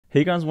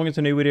Hey guys, welcome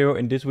to a new video.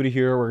 In this video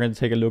here, we're going to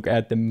take a look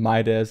at the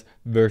MiDaS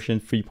version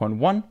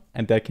 3.1,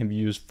 and that can be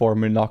used for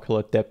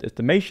monocular depth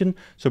estimation.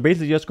 So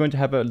basically just going to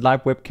have a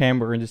live webcam.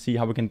 We're going to see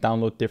how we can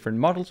download different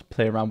models,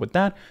 play around with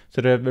that.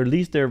 So they've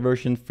released their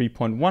version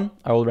 3.1.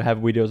 I already have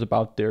videos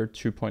about their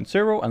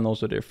 2.0 and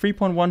also their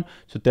 3.1.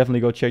 So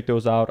definitely go check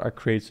those out. I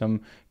create some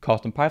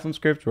custom Python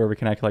scripts where we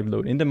can actually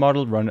load in the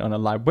model, run it on a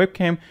live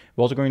webcam.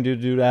 We're also going to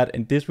do that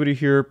in this video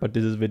here, but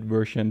this is with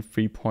version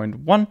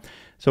 3.1.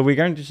 So we're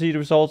going to see the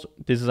results.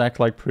 This is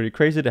actually pretty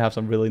crazy. They have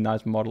some really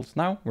nice models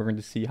now. We're going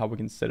to see how we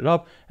can set it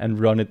up and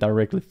run it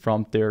directly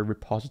from their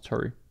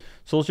repository.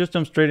 So let's just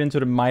jump straight into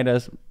the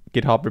MiDaS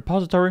GitHub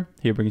repository.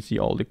 Here we can see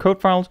all the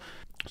code files.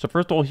 So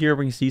first of all, here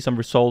we can see some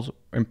results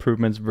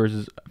improvements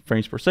versus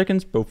frames per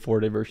second, both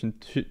for the version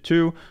 2,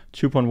 2.1,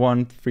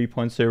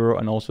 3.0,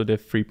 and also the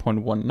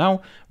 3.1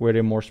 now, where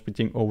they're more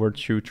switching over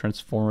to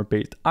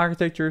transformer-based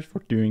architectures for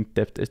doing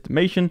depth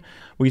estimation.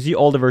 We see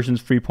all the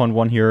versions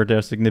 3.1 here,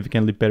 they're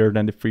significantly better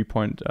than the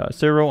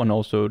 3.0 and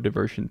also the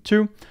version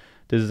 2.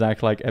 This is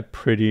actually like a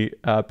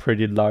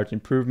pretty large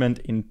improvement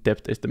in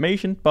depth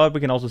estimation, but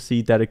we can also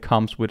see that it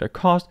comes with a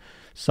cost.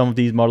 Some of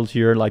these models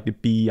here, like the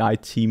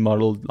BIT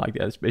model, like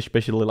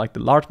especially like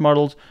the large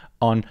models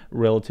on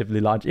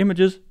relatively large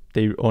images,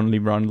 they only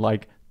run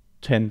like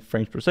 10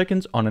 frames per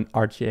second on an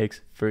RTX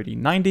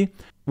 3090.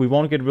 We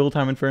won't get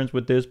real-time inference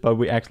with this, but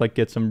we actually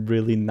get some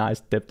really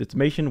nice depth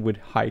estimation with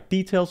high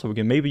detail, so we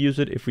can maybe use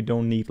it if we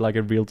don't need like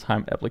a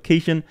real-time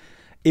application.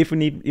 If we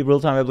need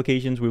real-time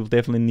applications, we will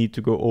definitely need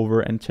to go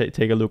over and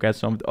take a look at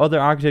some of the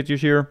other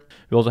architectures here.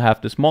 We also have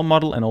the small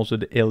model and also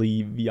the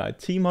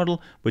LEVIT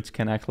model, which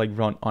can actually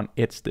run on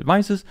edge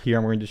devices. Here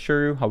I'm going to show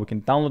you how we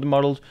can download the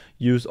models,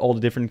 use all the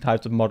different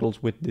types of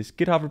models with this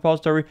GitHub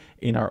repository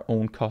in our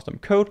own custom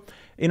code.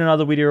 In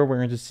another video, we're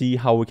going to see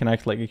how we can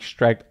actually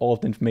extract all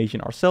of the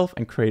information ourselves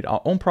and create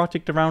our own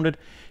project around it.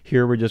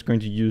 Here we're just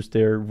going to use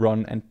their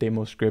run and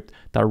demo script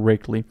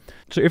directly.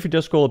 So if you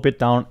just scroll a bit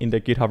down in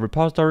the GitHub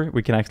repository,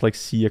 we can actually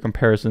see a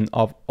comparison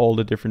of all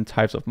the different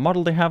types of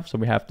model they have. So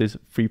we have this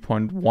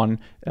 3.1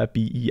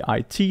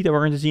 BEIT that we're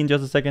going to see in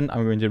just a second.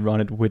 I'm going to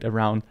run it with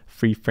around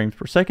 3 frames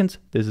per second.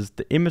 This is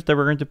the image that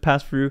we're going to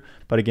pass through.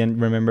 But again,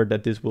 remember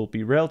that this will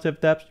be relative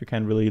depth. You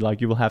can really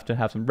you will have to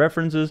have some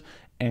references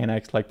and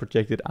actually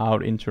project it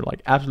out into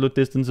like absolute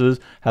distances,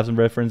 have some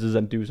references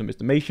and do some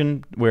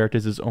estimation, where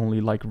this is only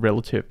like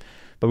relative.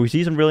 But we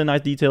see some really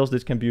nice details.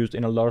 This can be used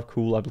in a lot of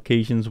cool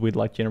applications with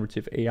like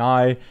generative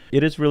AI.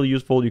 It is really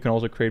useful. You can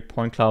also create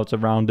point clouds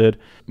around it.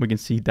 We can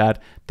see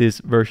that this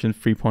version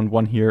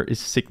 3.1 here is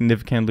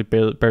significantly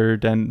better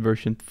than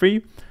version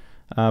 3.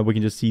 We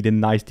can just see the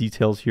nice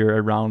details here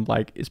around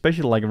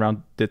especially like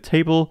around the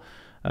table.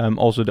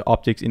 Also the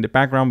objects in the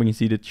background, we can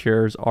see the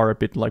chairs are a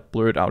bit like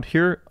blurred out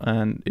here,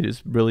 and it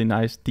is really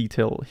nice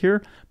detail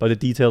here. But the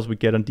details we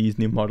get on these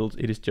new models,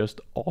 it is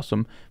just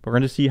awesome. We're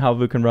going to see how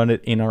we can run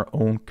it in our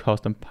own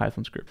custom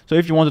Python script. So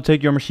if you want to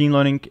take your machine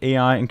learning,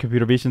 AI, and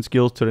computer vision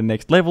skills to the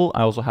next level,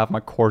 I also have my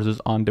courses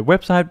on the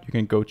website. You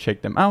can go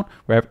check them out.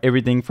 We have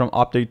everything from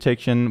object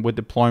detection with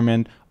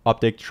deployment,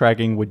 object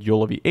tracking with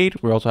YOLO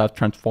V8. We also have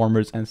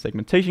transformers and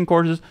segmentation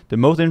courses. The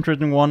most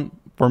interesting one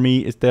for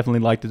me is definitely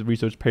like this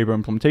research paper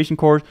implementation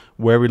course,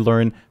 where we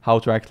learn how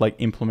to actually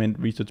implement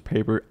research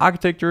paper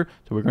architecture.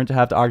 So we're going to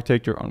have the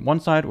architecture on one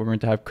side, we're going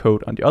to have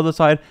code on the other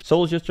side. So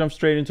let's just jump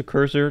straight into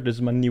Cursor. This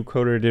is my new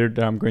code editor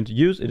that I'm going to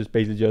use. It is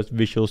basically just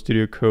Visual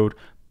Studio Code,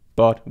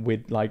 but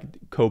with like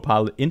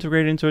Copilot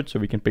integrated into it. So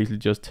we can basically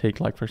just take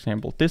for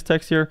example, this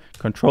text here,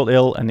 Control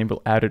L, and then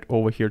we'll add it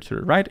over here to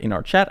the right in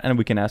our chat, and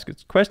we can ask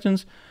it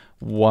questions.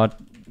 What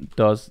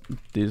does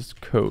this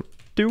code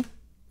do?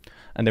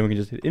 And then we can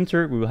just hit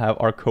enter. We will have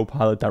our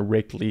Copilot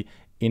directly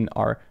in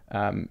our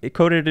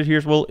code editor here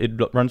as well. It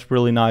runs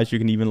really nice. You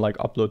can even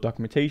upload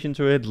documentation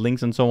to it,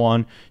 links and so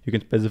on. You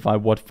can specify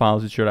what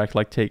files it should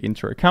actually take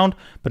into account.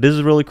 But this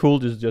is really cool.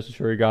 This is just to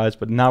show you guys.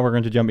 But now we're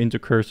going to jump into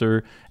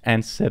Cursor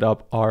and set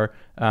up our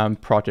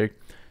project.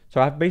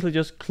 So I've basically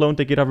just cloned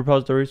the GitHub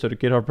repository. So the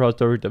GitHub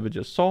repository that we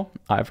just saw,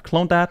 I've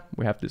cloned that.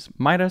 We have this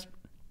MiDaS.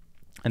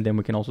 And then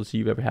we can also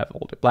see where we have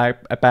all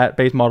the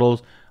base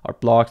models, our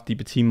blocks,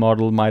 DBT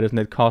model, MiDaS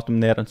net, custom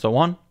net, and so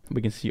on.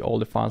 We can see all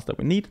the files that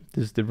we need.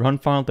 This is the run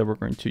file that we're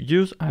going to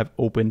use. I have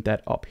opened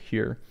that up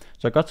here.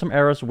 So I got some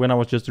errors when I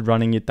was just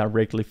running it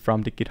directly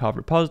from the GitHub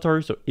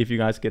repository. So if you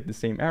guys get the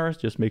same errors,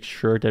 just make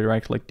sure that you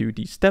actually do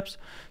these steps.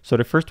 So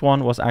the first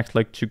one was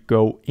actually to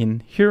go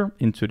in here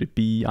into the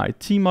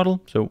BEIT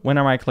model. So when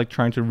I'm actually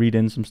trying to read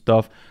in some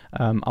stuff,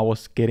 I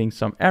was getting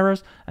some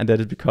errors, and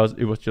that is because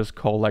it was just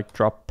called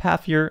drop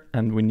path here,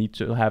 and we need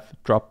to have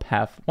drop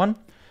path 1.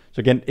 So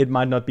again, it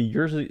might not be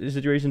your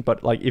situation, but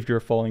if you're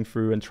following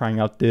through and trying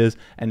out this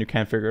and you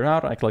can't figure it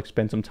out, I could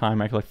spend some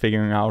time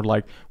figuring out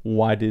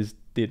why this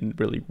didn't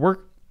really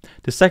work.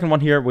 The second one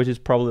here, which is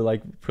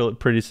probably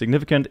pretty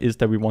significant, is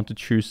that we want to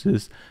choose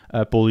this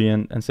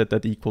boolean and set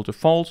that equal to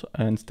false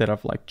instead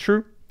of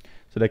true.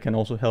 So that can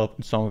also help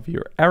in some of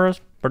your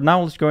errors. But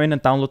now let's go in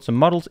and download some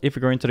models. If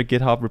we go into the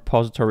GitHub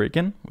repository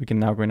again, we can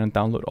now go in and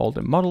download all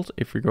the models.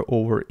 If we go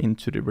over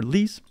into the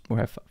release, we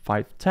have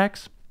 5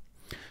 tags.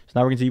 So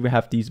now we can see we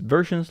have these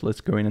versions.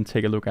 Let's go in and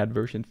take a look at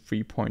version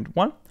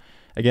 3.1.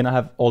 Again, I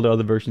have all the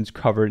other versions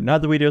covered in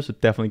other videos, so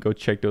definitely go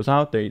check those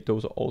out.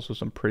 Those are also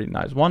some pretty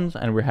nice ones,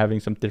 and we're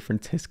having some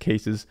different test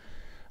cases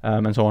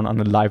and so on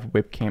the live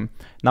webcam.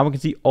 Now we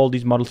can see all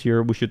these models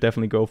here. We should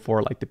definitely go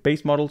for like the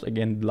base models.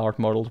 Again, large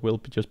models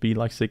will just be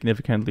like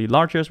significantly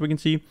larger, as we can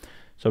see.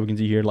 So we can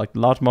see here like the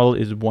large model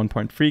is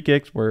 1.3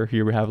 gigs, where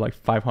here we have like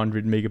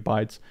 500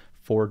 megabytes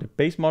for the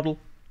base model.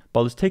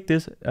 But let's take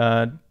this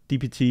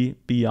DPT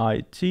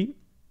BIT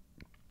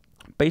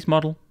base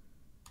model.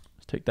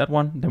 Take that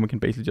one, then we can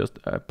basically just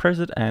press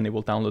it and it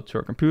will download to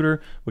our computer.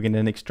 We can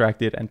then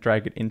extract it and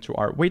drag it into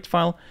our weight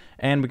file,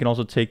 and we can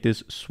also take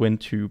this Swin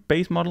to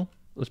base model.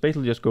 Let's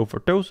basically just go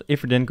for those.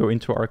 If we then go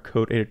into our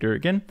code editor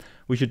again,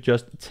 we should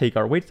just take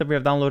our weights that we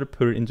have downloaded,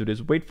 put it into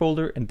this weight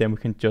folder, and then we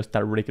can just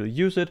directly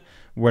use it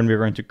when we're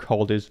going to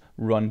call this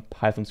run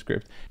Python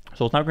script.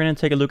 So now we're going to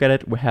take a look at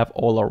it. We have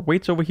all our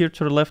weights over here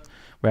to the left.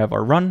 We have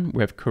our run,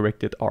 we have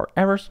corrected our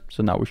errors,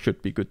 so now we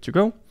should be good to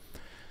go.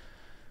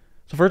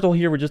 So first of all,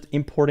 here we're just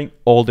importing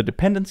all the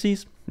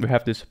dependencies. We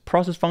have this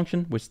process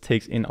function, which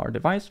takes in our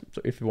device.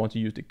 So if we want to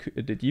use the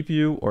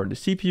GPU or the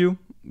CPU,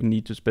 we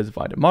need to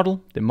specify the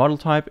model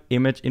type,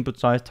 image, input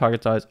size,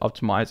 target size,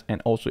 optimize,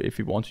 and also if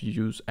we want to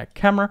use a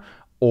camera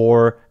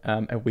or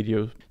a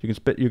video. You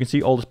can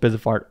see all the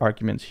specified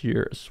arguments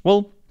here as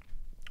well.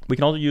 We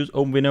can also use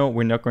OpenVINO.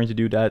 We're not going to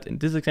do that in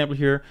this example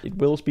here. It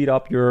will speed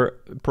up your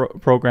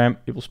program.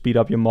 It will speed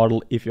up your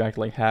model if you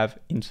actually have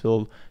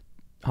Intel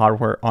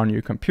hardware on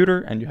your computer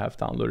and you have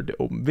downloaded the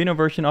OpenVINO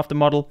version of the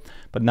model.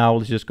 But now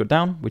let's just go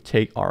down. We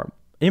take our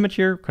image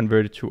here,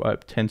 convert it to a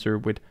tensor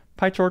with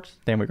PyTorch.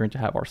 Then we're going to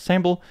have our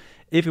sample.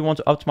 If we want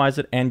to optimize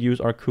it and use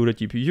our CUDA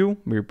GPU,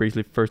 we're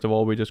basically, first of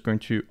all, we're just going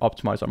to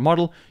optimize our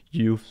model,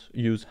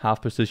 use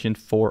half position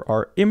for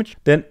our image.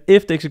 Then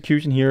if the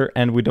execution here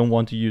and we don't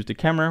want to use the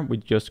camera, we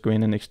just go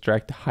in and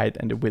extract the height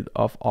and the width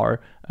of our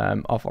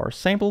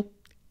sample.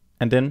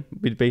 And then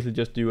we basically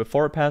just do a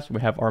forward pass.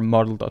 We have our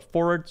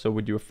model.forward. So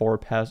we do a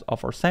forward pass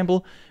of our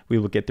sample. We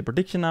will get the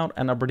prediction out,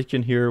 and our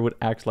prediction here would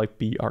act like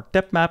be our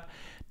depth map.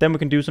 Then we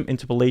can do some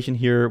interpolation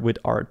here with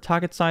our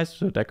target size.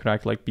 So that could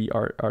act like be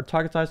our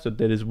target size. So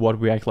that is what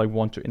we actually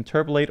want to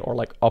interpolate or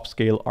like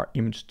upscale our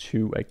image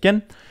to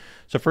again.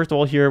 So first of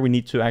all, here we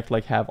need to act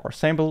like have our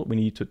sample. We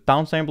need to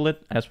downsample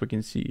it, as we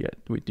can see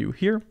we do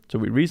here. So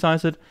we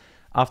resize it.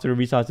 After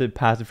we resize it,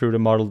 pass it through the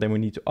model, then we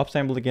need to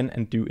upsample again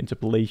and do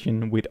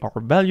interpolation with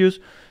our values.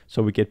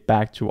 So we get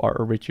back to our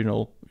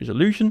original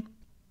resolution.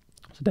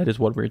 So that is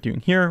what we're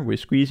doing here. We're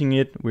squeezing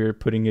it, we're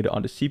putting it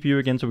on the CPU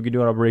again so we can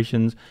do our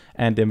operations,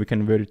 and then we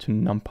convert it to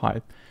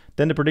NumPy.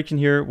 Then the prediction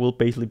here will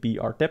basically be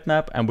our depth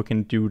map, and we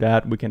can do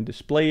that. We can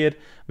display it,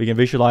 we can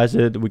visualize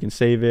it, we can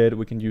save it,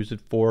 we can use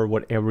it for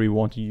whatever we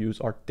want to use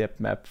our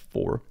depth map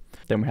for.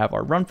 Then we have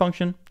our run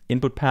function,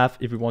 input path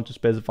if we want to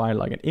specify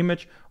like an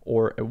image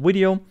or a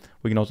video.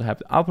 We can also have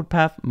the output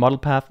path,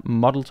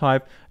 model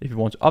type if you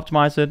want to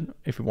optimize it,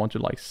 if we want to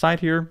like cite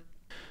here.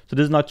 So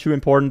this is not too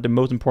important. The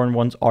most important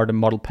ones are the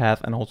model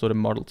path and also the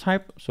model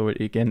type. So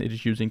again, it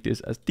is using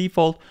this as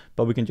default,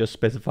 but we can just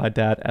specify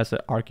that as an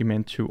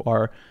argument to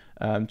our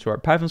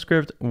Python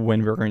script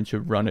when we're going to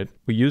run it.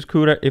 We use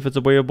CUDA if it's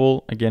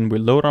available. Again, we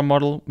load our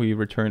model, we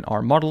return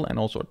our model and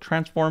also a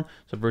transform.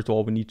 So first of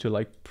all, we need to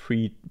like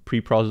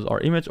pre-process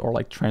our image or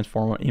like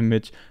transform our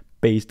image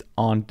based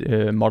on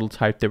the model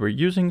type that we're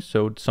using.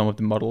 So some of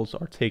the models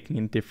are taking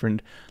in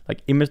different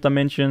like image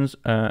dimensions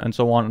and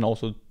so on, and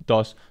also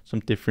does some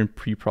different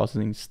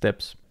pre-processing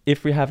steps.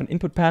 If we have an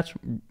input path,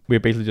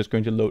 we're basically just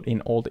going to load in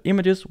all the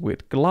images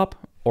with glob,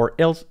 or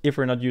else if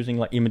we're not using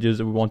like images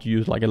and we want to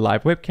use like a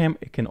live webcam,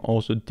 it can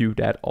also do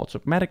that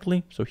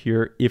automatically. So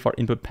here, if our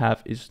input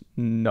path is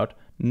not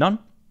none,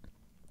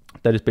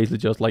 that is basically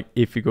just like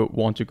if we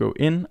want to go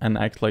in and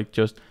act like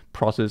just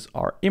process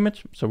our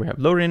image. So we have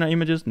loaded in our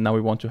images. Now we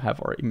want to have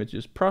our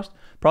images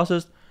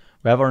processed.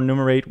 We have our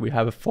enumerate. We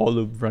have a for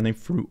loop running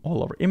through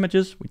all our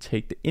images. We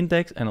take the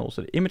index and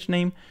also the image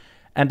name.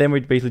 And then we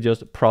basically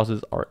just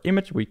process our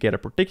image. We get a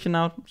prediction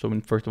out. So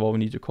first of all, we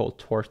need to call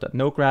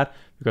torch.nograd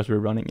because we're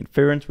running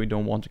inference. We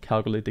don't want to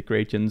calculate the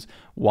gradients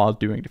while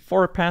doing the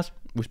forward pass.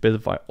 We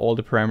specify all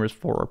the parameters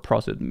for our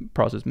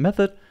process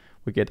method.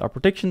 We get our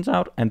predictions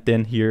out, and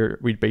then here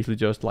we basically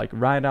just like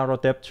write out our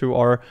depth to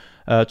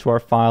our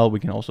file.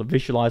 We can also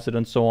visualize it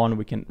and so on.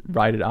 We can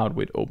write it out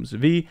with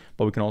OpenCV,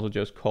 but we can also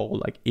just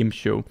call like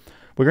imshow.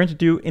 We're going to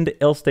do in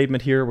the else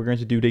statement here, we're going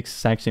to do the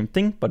exact same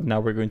thing, but now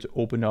we're going to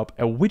open up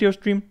a video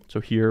stream. So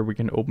here we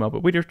can open up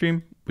a video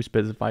stream. We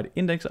specify the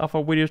index of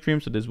our video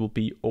stream. So this will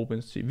be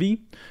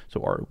OpenCV,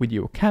 so our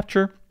video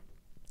capture.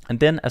 And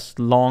then as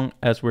long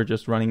as we're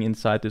just running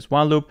inside this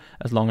while loop,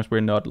 as long as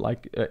we're not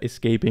like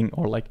escaping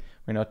or like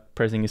we're not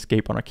pressing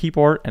escape on our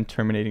keyboard and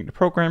terminating the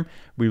program,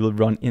 we will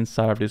run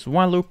inside of this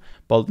while loop.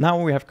 But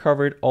now we have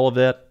covered all of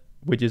that,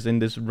 which is in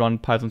this run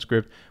Python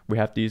script. We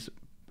have these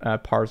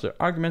parser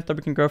arguments that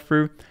we can go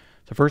through.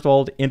 So first of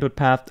all, the input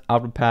path,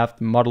 output path,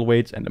 the model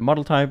weights, and the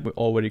model type, we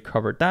already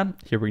covered that.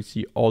 Here we can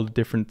see all the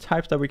different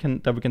types that we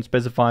can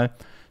specify.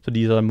 So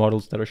these are the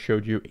models that I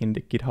showed you in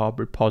the GitHub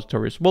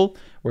repository as well,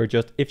 where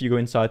just if you go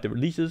inside the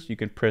releases, you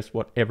can press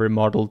whatever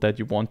model that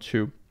you want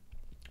to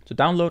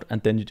download,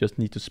 and then you just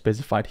need to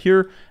specify it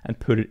here and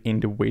put it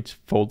in the weights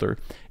folder.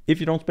 If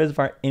you don't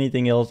specify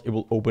anything else, it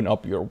will open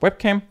up your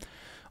webcam,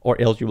 or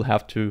else you will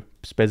have to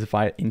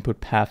specify an input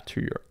path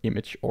to your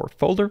image or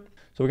folder.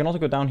 So we can also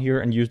go down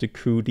here and use the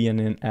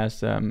cuDNN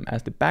as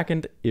the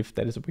backend if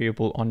that is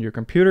available on your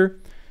computer.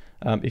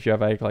 If you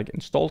have like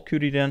installed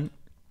cuDNN,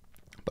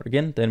 but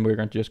again, then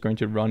we're just going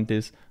to run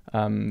this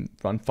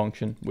run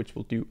function, which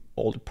will do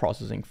all the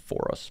processing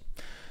for us.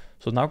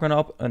 So now we're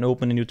going to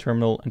open a new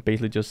terminal and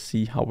basically just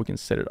see how we can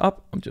set it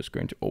up. I'm just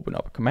going to open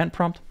up a command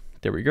prompt.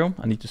 There we go.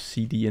 I need to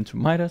cd into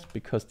MiDaS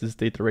because this is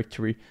the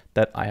directory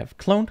that I have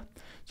cloned.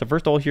 So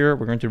first of all here,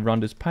 we're going to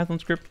run this Python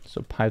script.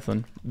 So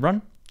Python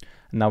run.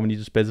 And now we need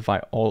to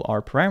specify all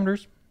our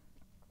parameters.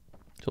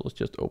 So let's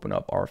just open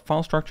up our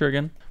file structure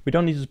again. We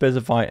don't need to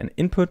specify an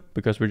input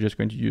because we're just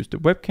going to use the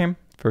webcam.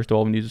 First of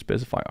all, we need to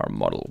specify our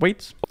model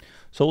weights.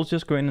 So let's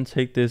just go in and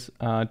take this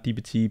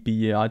DPT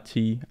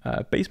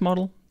BEIT base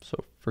model.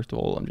 So first of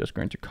all, I'm just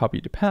going to copy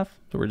the path.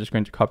 So we're just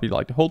going to copy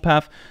like the whole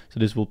path. So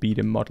this will be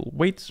the model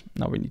weights.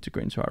 Now we need to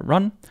go into our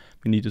run.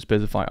 We need to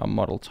specify our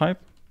model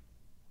type.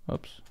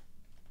 Oops.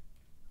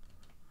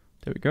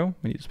 There we go.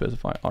 We need to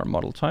specify our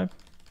model type.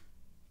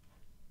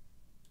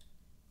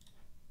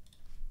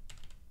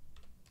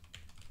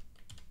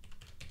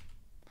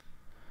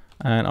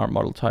 And our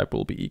model type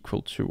will be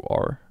equal to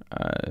our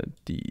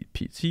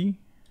DPT.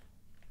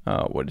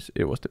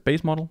 It was the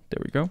base model.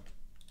 There we go.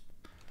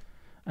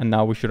 And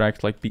now we should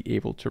actually be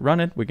able to run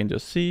it. We can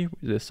just see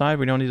this side.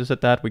 We don't need to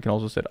set that. We can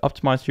also set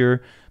optimize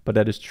here, but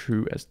that is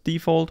true as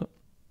default.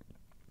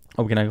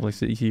 Or we can actually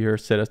see here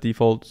set as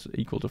default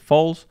equal to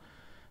false.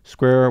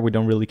 Square, we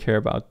don't really care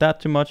about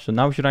that too much. So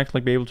now we should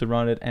actually be able to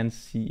run it and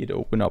see it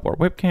open up our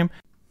webcam.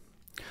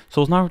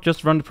 So let's now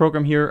just run the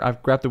program here.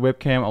 I've grabbed the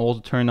webcam. I'll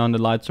also turn on the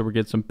light so we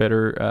get some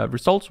better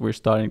results. We're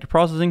starting the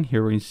processing.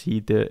 Here we can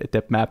see the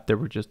depth map that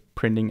we're just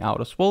printing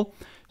out as well.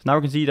 So now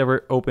we can see that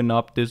we're opening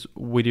up this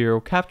video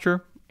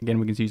capture. Again,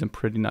 we can see some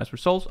pretty nice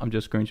results. I'm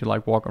just going to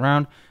like walk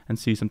around and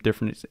see some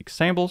different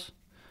examples.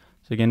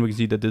 So again, we can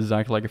see that this is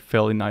actually like a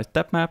fairly nice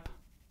depth map.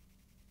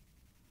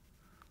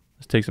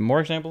 Let's take some more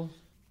examples.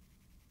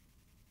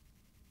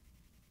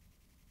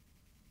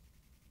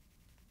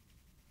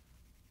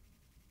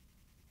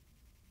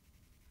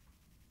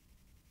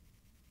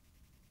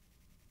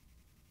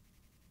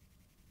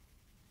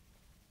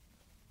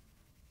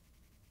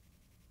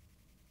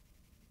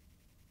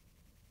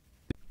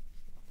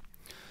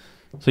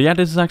 So yeah,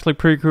 this is actually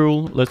pretty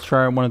cool. Let's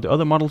try one of the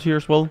other models here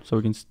as well, so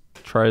we can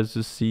try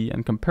to see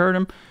and compare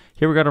them.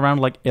 Here we got around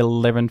like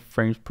 11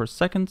 frames per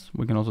second.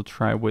 We can also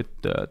try with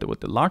the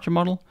larger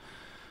model.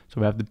 So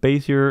we have the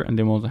base here, and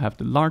then we also have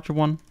the larger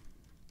one.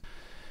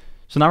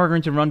 So now we're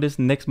going to run this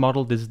next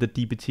model. This is the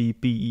DPT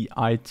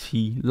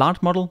BEIT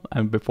large model,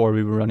 and before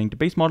we were running the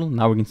base model.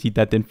 Now we can see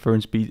that the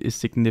inference speed is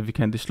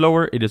significantly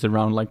slower. It is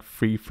around like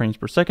 3 frames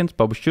per second,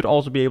 but we should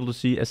also be able to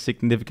see a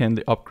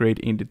significant upgrade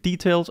in the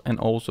details and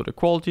also the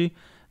quality.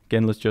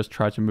 Again, let's just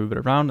try to move it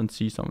around and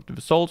see some of the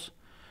results.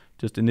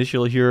 Just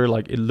initially here,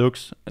 like it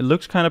looks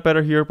kind of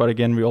better here, but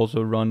again, we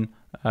also run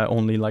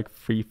only like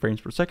 3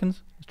 frames per second.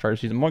 Let's try to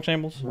see some more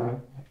examples.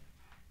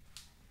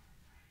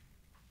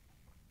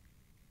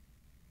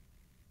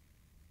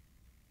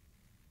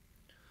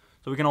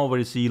 So we can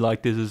already see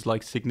like this is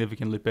like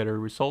significantly better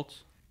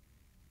results.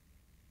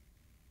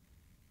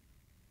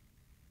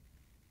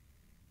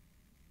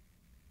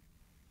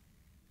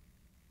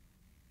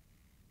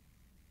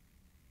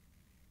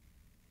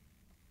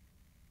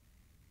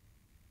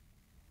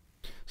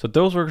 So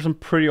those were some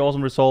pretty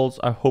awesome results.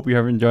 I hope you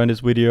have enjoyed this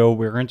video.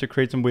 We're going to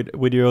create some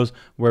videos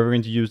where we're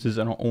going to use this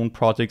on our own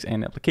projects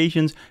and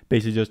applications,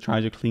 basically just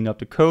trying to clean up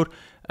the code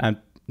and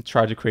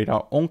try to create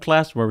our own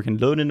class where we can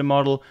load in the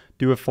model,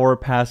 do a forward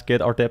pass,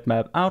 get our depth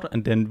map out,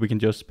 and then we can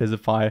just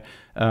specify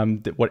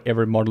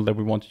whatever model that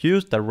we want to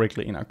use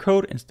directly in our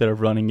code instead of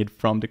running it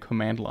from the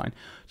command line.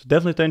 So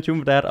definitely stay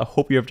tuned for that. I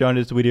hope you have enjoyed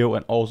this video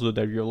and also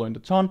that you learned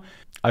a ton.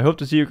 I hope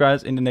to see you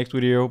guys in the next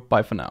video.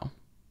 Bye for now.